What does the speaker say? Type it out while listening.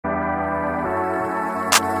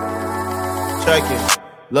Check it.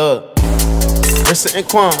 Look. Rissa and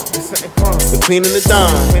Quan, the queen and the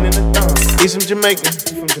don. He's from Jamaica.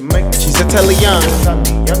 She's Italian.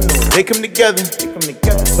 They come together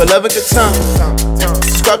for love and good time.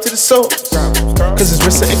 Subscribe to the soul, cause it's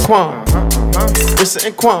Rissa and Quan. Rissa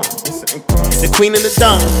and Quan, the queen and the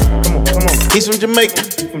don. He's from Jamaica.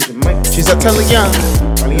 She's Italian.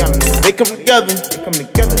 They come together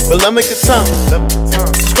for love and good time.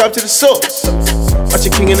 Subscribe to the soul. Watch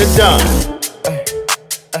your king and the don.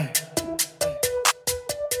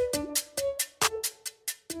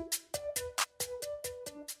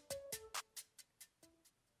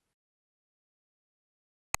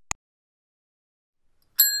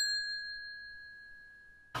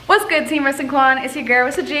 What's good, Team Rissa and Quan? It's your girl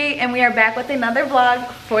Rissa G, and we are back with another vlog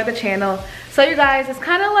for the channel. So you guys, it's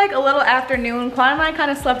kind of like a little afternoon. Quan and I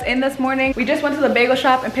kind of slept in this morning. We just went to the bagel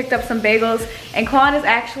shop and picked up some bagels, and Quan is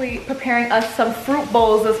actually preparing us some fruit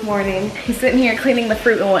bowls this morning. He's sitting here cleaning the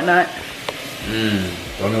fruit and whatnot.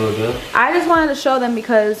 Don't it look good? I just wanted to show them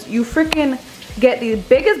because you freaking get the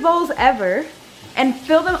biggest bowls ever and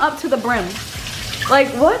fill them up to the brim. Like,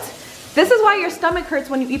 what? This is why your stomach hurts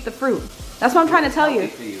when you eat the fruit. That's what I'm trying to tell you.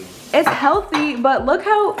 It's healthy, but look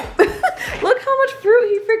how look how much fruit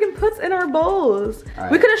he freaking puts in our bowls. Right.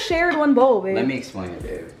 We could have shared one bowl, babe. Let me explain it,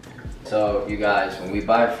 babe. So you guys, when we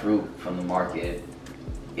buy fruit from the market,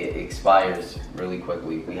 it expires really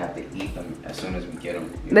quickly. We have to eat them as soon as we get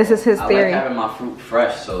them. This is his theory. I like having my fruit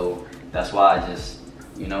fresh, so that's why I just,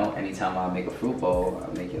 you know, anytime I make a fruit bowl,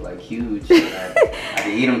 I make it like huge. So I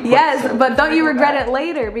can eat them quick. Yes, so but don't you regret it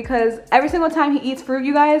later, because every single time he eats fruit,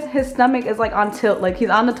 you guys, his stomach is like on tilt, like he's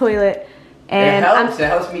on the toilet. And it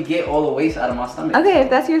helps me get all the waste out of my stomach. Okay, if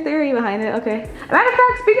that's your theory behind it, okay. Matter of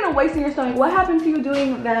fact, speaking of wasting your stomach, what happened to you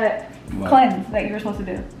doing that cleanse that you were supposed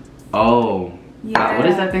to do? Oh, yeah. What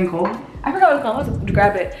is that thing called? I forgot what it's called. Let's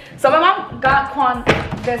grab it. So my mom got Quan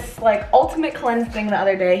this like ultimate cleanse thing the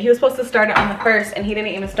other day. He was supposed to start it on the 1st and he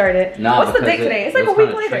didn't even start it. Nah, what's the date today? It's like a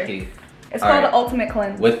week later. Tricky. It's called the ultimate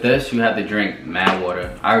cleanse. With this, you have to drink mad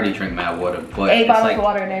water. I already drink mad water, but 8 it's bottles like, of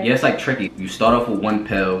water a day. Yeah, it's like tricky. You start off with 1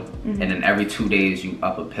 pill, and then every 2 days you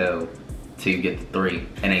up a pill till you get to 3,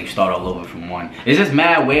 and then you start all over from 1. It's just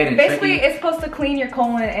mad weird and basically tricky. It's supposed to clean your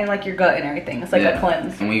colon and like your gut and everything. It's like a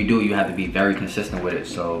cleanse. And when you do, you have to be very consistent with it.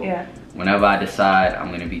 So yeah. Whenever I decide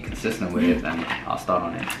I'm gonna be consistent with it, then I'll start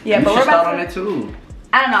on it. Yeah, you but we're about about to start on it too.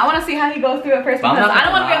 I don't know. I want to see how he goes through it first, because I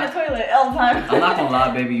don't want to be on the toilet all the time. I'm not gonna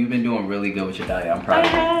lie, baby. You've been doing really good with your diet. I'm proud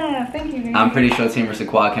of you. Thank you, baby. I'm pretty sure Team Rissa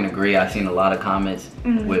Quan can agree. I've seen a lot of comments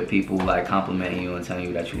with people like complimenting you and telling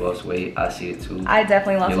you that you lost weight. I see it too. I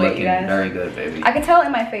definitely lost weight, you guys. You're looking very good, baby. I can tell it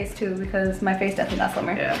in my face too, because my face definitely got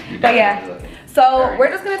slimmer. Yeah. But yeah. So we're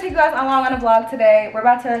just gonna take you guys along on a vlog today. We're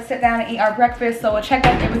about to sit down and eat our breakfast. So we'll check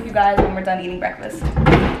back in with you guys when we're done eating breakfast.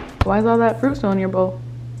 Why is all that fruit still in your bowl?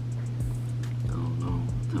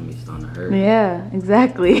 Hurt. Yeah,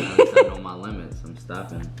 exactly. I know my limits. I'm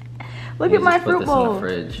stopping. Look at my fruit bowl. Put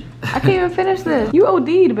this in the fridge. I can't even finish this. You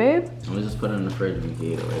OD'd, babe. I'm gonna just put it in the fridge and we can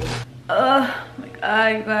eat it later. Oh my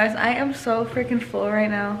god, you guys. I am so freaking full right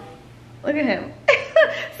now. Look at him.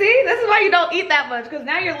 See, this is why you don't eat that much, because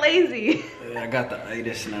now you're lazy. I got the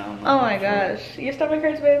itis now. Oh my gosh. Your stomach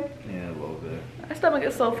hurts, babe? Yeah, a little bit. My stomach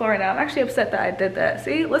is so full right now. I'm actually upset that I did that.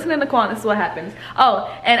 See, listening to Quan, this is what happens.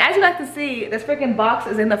 Oh, and as you guys can see, this freaking box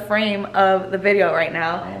is in the frame of the video right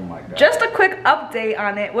now. Oh my god. Just a quick update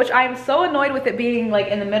on it, which I'm so annoyed with it being like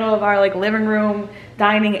in the middle of our like living room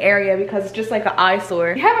dining area, because it's just like an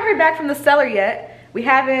eyesore. We haven't heard back from the seller yet. We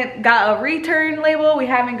haven't got a return label. We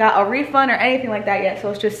haven't got a refund or anything like that yet. So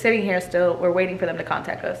it's just sitting here still. We're waiting for them to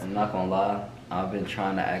contact us. I'm not gonna lie. I've been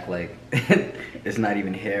trying to act like it's not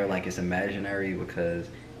even here, like it's imaginary, because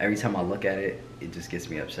every time I look at it, it just gets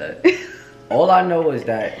me upset. All I know is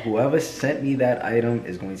that whoever sent me that item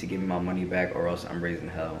is going to give me my money back, or else I'm raising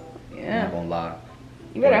hell. Yeah. I'm not gonna lie.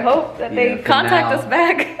 You better hope that they contact us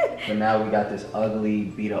back. But now we got this ugly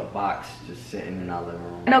beat up box just sitting in our living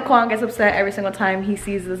room. I know Quan gets upset every single time he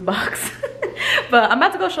sees this box. But I'm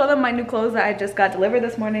about to go show them my new clothes that I just got delivered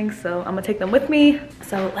this morning. So I'm gonna take them with me.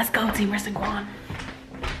 So let's go, Team Rissa and Quan.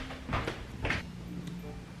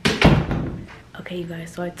 Okay, you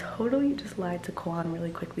guys, so I totally just lied to Quan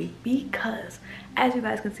really quickly, because as you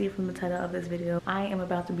guys can see from the title of this video, I am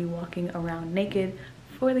about to be walking around naked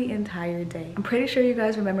for the entire day. I'm pretty sure you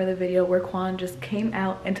guys remember the video where Quan just came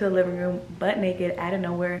out into the living room butt naked out of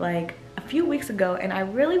nowhere. Like, a few weeks ago, and I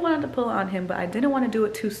really wanted to pull on him, but I didn't want to do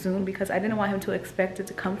it too soon because I didn't want him to expect it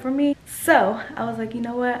to come from me. So I was like, you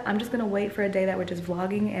know what, I'm just gonna wait for a day that we're just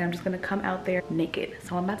vlogging, and I'm just gonna come out there naked.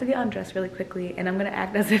 So I'm about to get undressed really quickly, and I'm gonna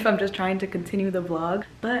act as if I'm just trying to continue the vlog,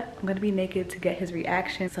 but I'm gonna be naked to get his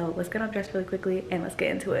reaction. So let's get undressed really quickly and let's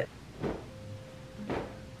get into it.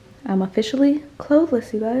 I'm officially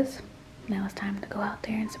clothless, you guys. Now it's time to go out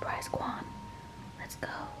there and surprise Quan. Let's go.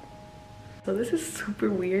 So this is super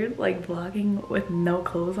weird, like vlogging with no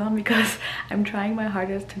clothes on, because I'm trying my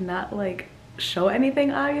hardest to not like show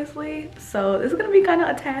anything, obviously. So this is gonna be kind of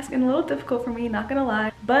a task and a little difficult for me, not gonna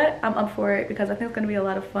lie, but I'm up for it because I think it's gonna be a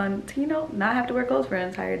lot of fun to, you know, not have to wear clothes for an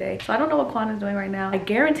entire day. So I don't know what Quan is doing right now. I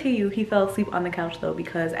guarantee you he fell asleep on the couch though,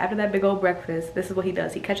 because after that big old breakfast, this is what he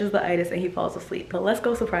does. He catches the itis and he falls asleep. But let's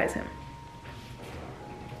go surprise him.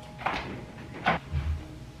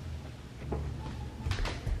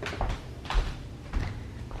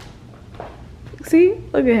 See,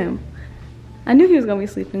 look at him. I knew he was gonna be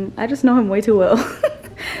sleeping. I just know him way too well.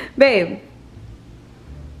 Babe,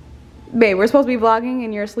 we're supposed to be vlogging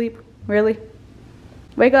and you're asleep? Really?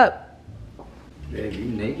 Wake up. Babe, you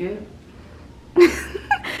naked?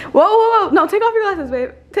 Whoa. No, take off your glasses,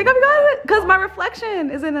 babe. Take off your glasses, because my reflection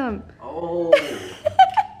is in them. Oh.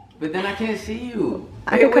 But then I can't see you.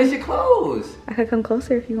 I Babe, could where's come- your clothes? I could come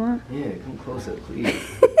closer if you want. Yeah, come closer, please.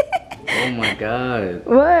 Oh my God.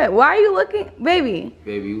 What? Why are you looking? Baby,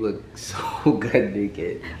 Baby, you look so good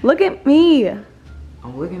naked. look at me.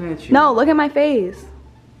 I'm looking at you. No, look at my face.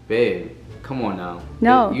 Babe, come on now.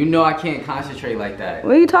 No. Babe, you know I can't concentrate like that.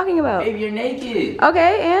 What are you talking about? Babe, you're naked.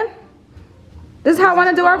 Okay, and? This is how I want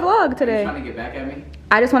to do our vlog Are today. you trying to get back at me?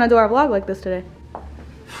 I just want to do our vlog like this today.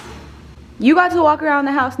 You got to walk around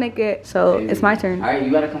the house naked, so Baby. it's my turn. All right, you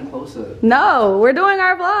gotta come closer. No, we're doing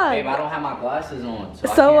our vlog. Babe, I don't have my glasses on, so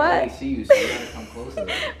I So can't what? really see you, so you gotta come closer.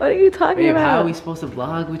 What are you talking Babe, about? how are we supposed to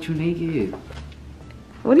vlog with you naked?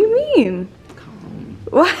 What do you mean? Come on.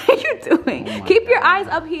 What are you doing? Oh my Keep your God. eyes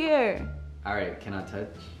up here. All right, can I touch?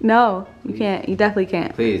 No, you Please. can't. You definitely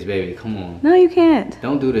can't. Please, baby, come on. No, you can't.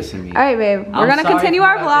 Don't do this to me. All right, babe. We're I'm gonna sorry continue for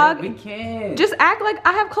our what I did. vlog. We can't. Just act like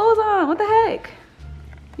I have clothes on. What the heck?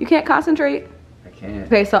 You can't concentrate. I can't.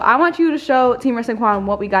 Okay, so I want you to show Team Wrestling Quan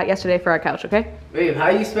what we got yesterday for our couch, okay? Babe, how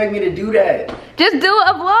you expect me to do that? Just do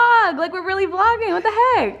a vlog, like we're really vlogging. What the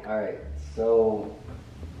heck? All right, so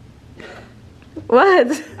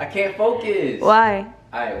What? I can't focus. Why?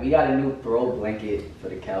 All right, we got a new throw blanket for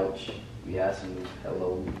the couch. We have some new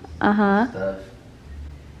pillows Uh-huh. stuff.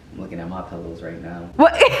 I'm looking at my pillows right now.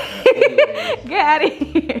 What? Anyways. Get out of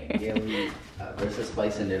here. Yeah, we're just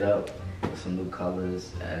spicing it up with some new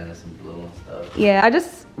colors and some blue and stuff. Yeah, I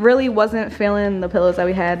just really wasn't feeling the pillows that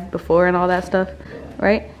we had before and all that stuff, Yeah.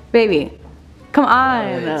 right? Baby, come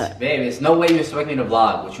on. Babe, it's no way you expect me to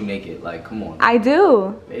vlog with you naked. Like, come on. I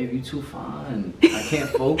do. Babe, you too fun. I can't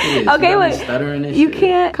focus. Okay, you got me wait. stuttering and You shit.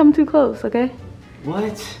 can't come too close, okay?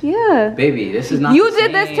 What? Yeah. Baby, this is not You the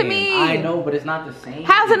did this to same. me. I know, but it's not the same.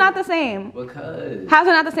 How's it not the same? Because. How's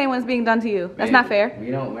it not the same when it's being done to you? That's Baby, not fair.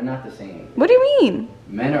 We're not the same. What do you mean?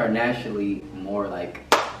 Men are naturally more like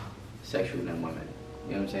sexual than women.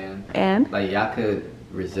 You know what I'm saying? And? Like y'all could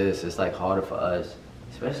resist. It's like harder for us.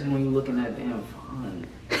 Especially when you're looking at damn fun.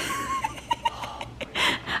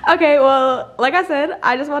 Okay, well, like I said,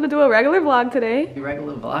 I just want to do a regular vlog today. You're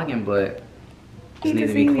regular vlogging, but You just need to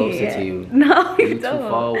see be me. closer to you. No, you You're too don't.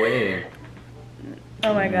 far away.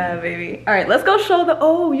 Oh my god, baby. All right, let's go show the,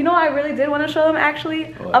 oh, you know what I really did want to show them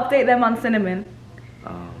actually? What? Update them on Cinnamon.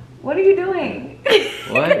 What are you doing?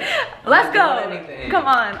 What? Let's I'm go. not doing anything. Come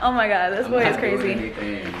on. Oh my god, this I'm boy not is doing crazy.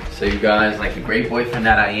 anything. So you guys, like the great boyfriend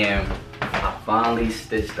that I am, I finally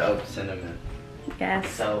stitched up Cinnamon. Yes.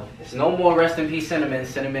 So it's no more rest in peace Cinnamon.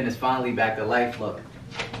 Cinnamon is finally back to life. Look,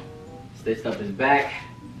 stitched up his back.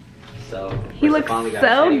 So He Bristol looks finally got a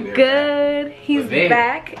so teddy bear good. He's But babe,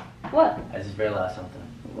 back. What? back. I just realized something.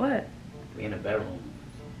 What? We in a bedroom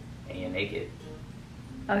and you're naked.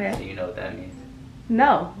 So Okay. you know what that means.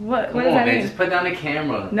 No. What Come does on, that man. mean? Just put down the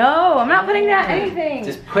camera. No, I'm not putting down anything.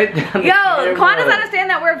 Just put down the Yo, camera. Quan doesn't understand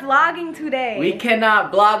that we're vlogging today. We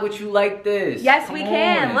cannot vlog with you like this. Yes, Come we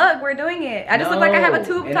can. on. Look, we're doing it. I just look like I have a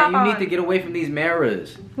tube and top then you on. need to get away from these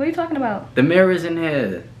mirrors. What are you talking about? The mirrors in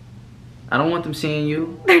here. I don't want them seeing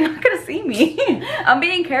you. They're not gonna see me. I'm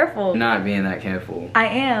being careful. You're not being that careful. I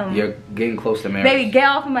am. You're getting close to mirrors. Baby, get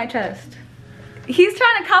off of my chest. He's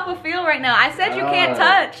trying to cop a feel right now. I said you can't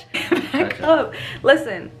touch. Back Touch up.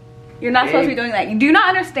 Listen, you're not supposed to be Babe. doing that. You do not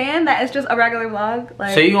understand that it's just a regular vlog.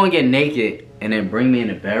 Like, So you gonna get naked and then bring me in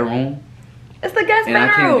the bedroom it's the guest and I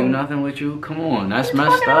bedroom. can't do nothing with you? Come on, that's What are you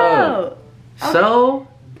messed talking up. about? So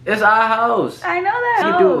It's our house. I know that.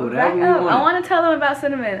 You Oh, do whatever back you up. want. I want to tell them about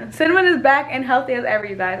Cinnamon. Cinnamon is back and healthy as ever,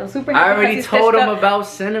 you guys. I'm super happy. I already because he's told stitched him up. about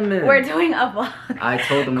Cinnamon. We're doing a vlog. I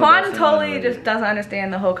told him Quan about Cinnamon totally already. just doesn't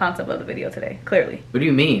understand the whole concept of the video today, clearly. What do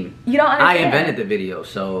you mean? You don't understand. I invented the video,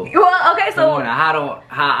 so... Well, okay, so... Come on, how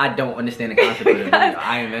I don't understand the concept of the video.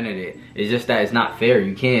 I invented it. It's just that it's not fair.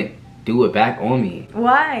 You can't do it back on me.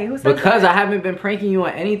 Why? Who said Because that? I haven't been pranking you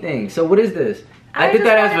on anything. So what is this? I I did just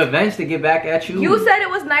that as wanted- revenge to get back at you. You said it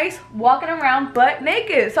was nice walking around butt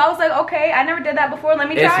naked. So I was like, okay, I never did that before. Let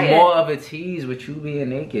me try It's it. more of a tease with you being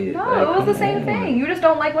naked. No, Like, it was the come same on. thing. You just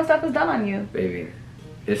don't like when stuff is done on you. Baby,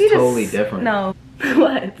 it's He just- totally different. No.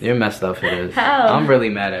 What? You're messed up for this. How? I'm really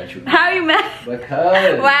mad at you. How are you mad?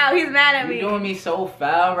 Because. Wow, he's mad at me. You're doing me so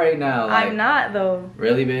foul right now. Like, I'm not though.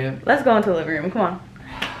 Really, babe? Let's go into the living room. Come on.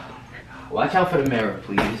 Watch out for the mirror,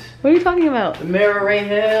 please. What are you talking about? The mirror right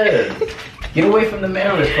here. Get away from the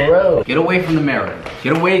mirrors, for real. Get away from the mirror.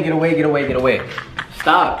 Get away, get away, get away, get away.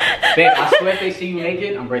 Stop. Babe, I swear if they see you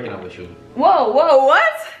naked, I'm breaking up with you. Whoa, whoa,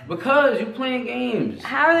 what? Because you playing games.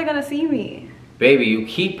 How are they gonna see me? Baby, you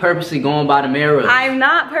keep purposely going by the mirrors. I'm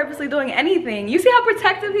not purposely doing anything. You see how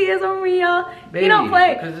protective he is over me, y'all? He Baby, don't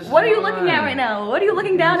play. because this What are is you looking at mine. right now? What are you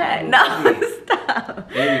looking down at? No, stop.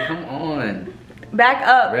 Baby, come on. Back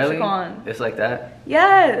up, Really? Quan. It's like that?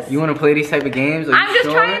 Yes. You want to play these type of games? Are I'm you just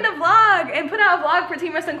sure? trying to vlog and put out a vlog for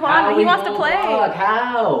Team Rest and Quan. How He we wants to gonna play. vlog?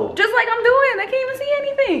 How? Just like I'm doing. I can't even see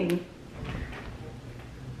anything.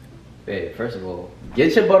 Babe, first of all,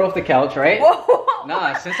 get your butt off the couch, right? Whoa.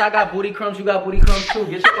 Nah, since I got booty crumbs, you got booty crumbs too.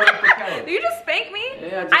 Get your butt off the couch. You just spank me?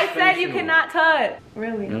 Yeah, I just I said spanked you you. cannot touch.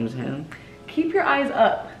 Really? You know what I'm saying? Keep your eyes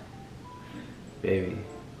up. Baby,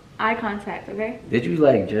 Eye contact, okay? did you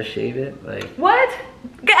like just shave it? Like, What?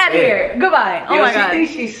 Get out of Hey. here. Goodbye. Oh yo, my she god.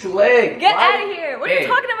 thinks she's slick. Get Why- out of here. What are you Babe,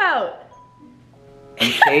 talking about? You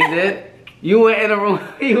shaved it? You went in a room,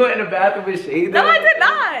 you went in the bathroom and shaved it? No, I did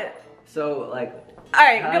not. So, like,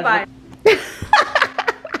 Alright, How's goodbye.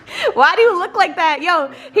 Why do you look like that? Yo,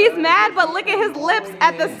 he's mad but look at his lips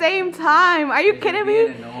at the same time. Are you kidding me?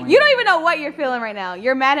 You don't even know what you're feeling right now.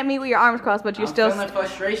 You're mad at me with your arms crossed, but you're I'm still... feeling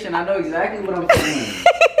frustration. I know exactly what I'm feeling.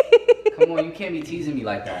 Come on, you can't be teasing me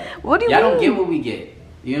like that. What do you Y'all mean? don't get what we get.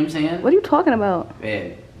 You know what I'm saying? What are you talking about?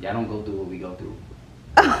 Man, y'all don't go through what we go through.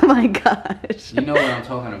 Oh my gosh. You know what I'm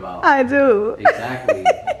talking about. I do. Exactly.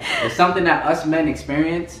 It's something that us men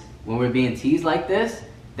experience when we're being teased like this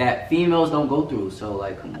that females don't go through. So,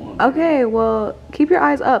 like, come on. Okay, well, keep your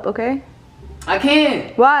eyes up, okay? I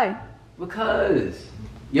can't. Why? Because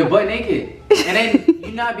you're butt naked. And then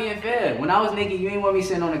you're not being fair. When I was naked, you ain't want me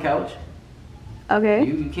sitting on the couch. Okay.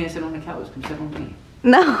 You can't sit on the couch. Come sit on me.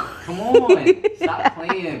 No. Come on. Stop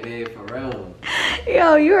playing, babe, for real.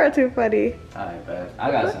 Yo, you are too funny. Alright, babe. I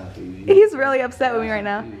got something for you. He's really upset with me right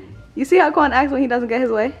now. You see how Quan acts when he doesn't get his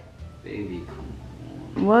way? Baby, come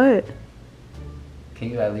on. What? Can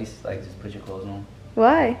you at least, like, just put your clothes on?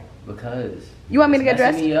 Why? Because. You want me to it's get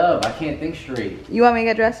dressed? messing me up. I can't think straight. You want me to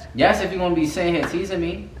get dressed? Yes, if you're gonna be sitting here teasing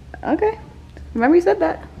me. Okay. Remember you said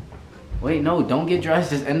that. Wait, no, don't get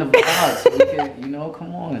dressed. Just end the vlog so we can, you know,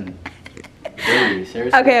 come on. Baby,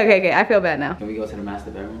 seriously. Okay. I feel bad now. Can we go to the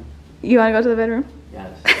master bedroom? You want to go to the bedroom?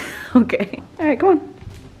 Yes. Okay. All right, come on.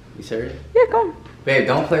 You serious? Yeah, come on. Babe,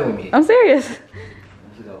 don't play with me. I'm serious.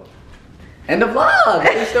 Let's go. End the vlog.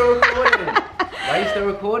 Why you still recording? Why you still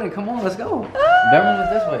recording? Come on, let's go. Bedroom is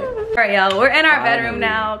this way. All right, y'all. We're in our bedroom Finally.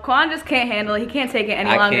 now. Quan just can't handle it. He can't take it any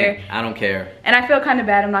longer. I don't care. And I feel kind of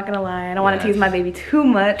bad, I'm not gonna lie. I don't want to Yes. tease my baby too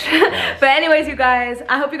much. Yes. But anyways, you guys,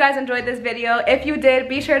 I hope you guys enjoyed this video. If you did,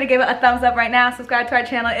 be sure to give it a thumbs up right now. Subscribe to our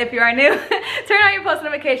channel if you are new. Turn on your post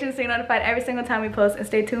notifications so you're notified every single time we post. And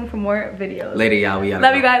stay tuned for more videos. Later, y'all. We gotta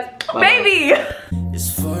Love go. you guys. Bye-bye. Baby!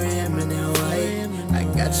 It's 4 a.m. in Hawaii. I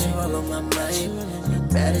got you all on my mind. You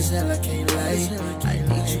bad as hell, I can't lie. I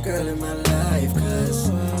need you, girl, in my life. Cause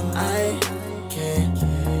I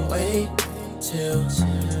can't wait till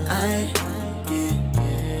I